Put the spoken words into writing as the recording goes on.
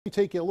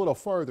Take you a little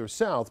farther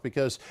south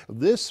because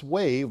this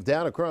wave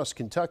down across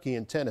Kentucky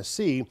and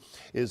Tennessee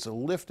is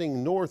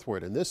lifting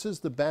northward, and this is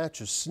the batch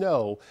of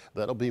snow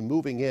that'll be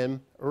moving in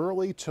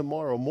early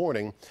tomorrow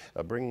morning,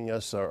 bringing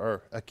us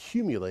our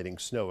accumulating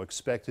snow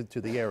expected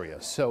to the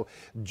area. So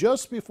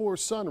just before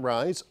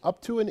sunrise,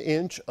 up to an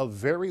inch of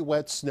very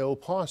wet snow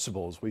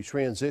possible as we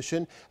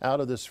transition out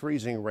of this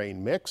freezing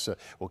rain mix.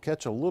 We'll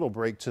catch a little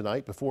break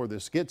tonight before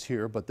this gets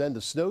here, but then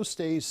the snow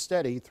stays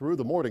steady through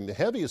the morning. The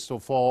heaviest will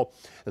fall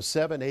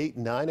 7, 8,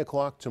 9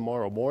 o'clock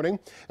tomorrow morning.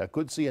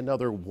 Could see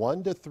another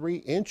 1 to 3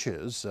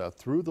 inches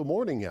through the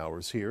morning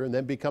hours here, and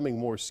then becoming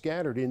more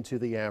scattered into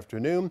the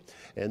afternoon,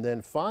 and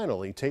then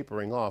finally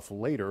tapering off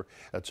later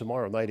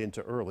tomorrow night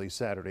into early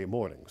Saturday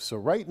morning. So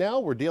right now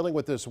we're dealing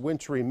with this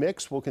wintry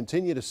mix. We'll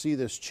continue to see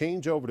this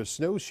change over to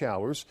snow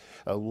showers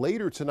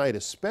later tonight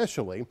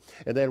especially,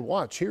 and then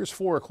watch, here's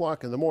 4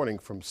 o'clock in the morning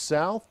from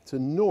south to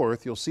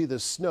north. You'll see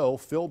this snow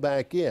fill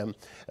back in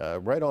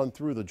right on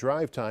through the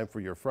drive time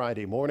for your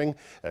Friday morning.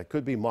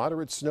 Could be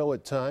moderate snow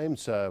at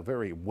times,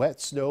 very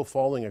wet snow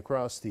falling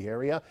across the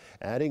area,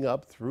 adding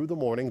up through the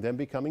morning, then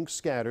becoming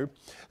scattered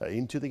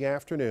into the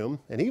afternoon.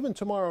 And even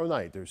tomorrow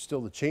night, there's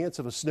still the chance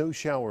of a snow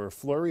shower or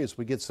flurry as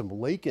we get some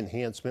lake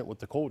enhancement with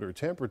the colder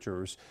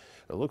temperatures.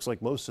 It looks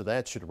like most of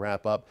that should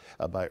wrap up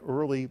by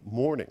early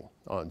morning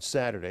on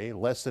Saturday.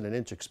 Less than an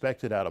inch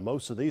expected out of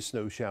most of these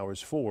snow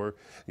showers for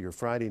your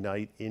Friday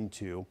night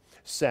into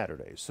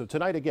Saturday. So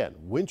tonight again,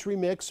 wintry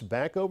mix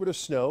back over to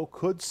snow.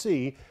 Could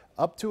see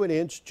up to an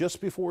inch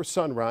just before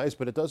sunrise,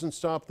 but it doesn't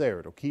stop there.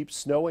 It'll keep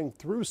snowing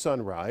through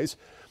sunrise.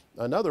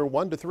 Another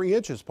 1 to 3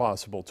 inches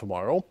possible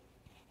tomorrow.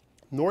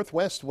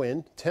 Northwest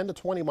wind 10 to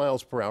 20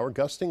 miles per hour,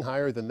 gusting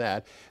higher than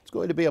that. It's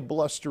going to be a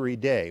blustery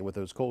day with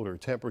those colder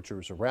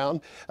temperatures around.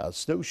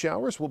 Snow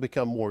showers will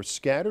become more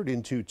scattered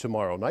into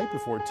tomorrow night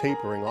before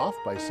tapering off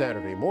by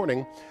Saturday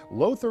morning.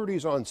 Low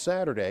 30s on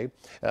Saturday.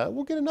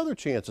 We'll get another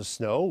chance of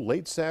snow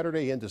late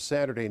Saturday into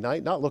Saturday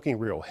night. Not looking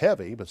real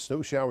heavy, but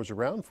snow showers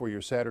around for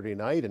your Saturday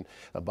night. And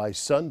by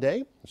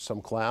Sunday, some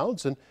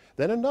clouds, and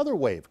then another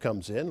wave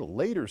comes in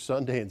later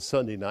Sunday and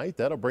Sunday night.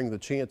 That'll bring the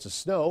chance of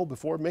snow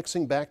before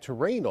mixing back to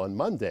rain on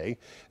Monday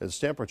as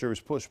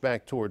temperatures push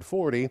back toward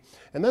 40.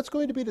 And that's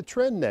going to be the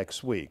trend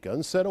next week.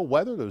 Unsettled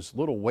weather, those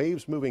little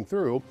waves moving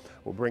through,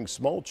 will bring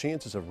small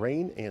chances of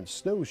rain and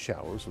snow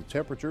showers with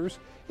temperatures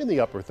in the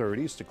upper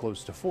 30s to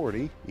close to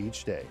 40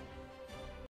 each day.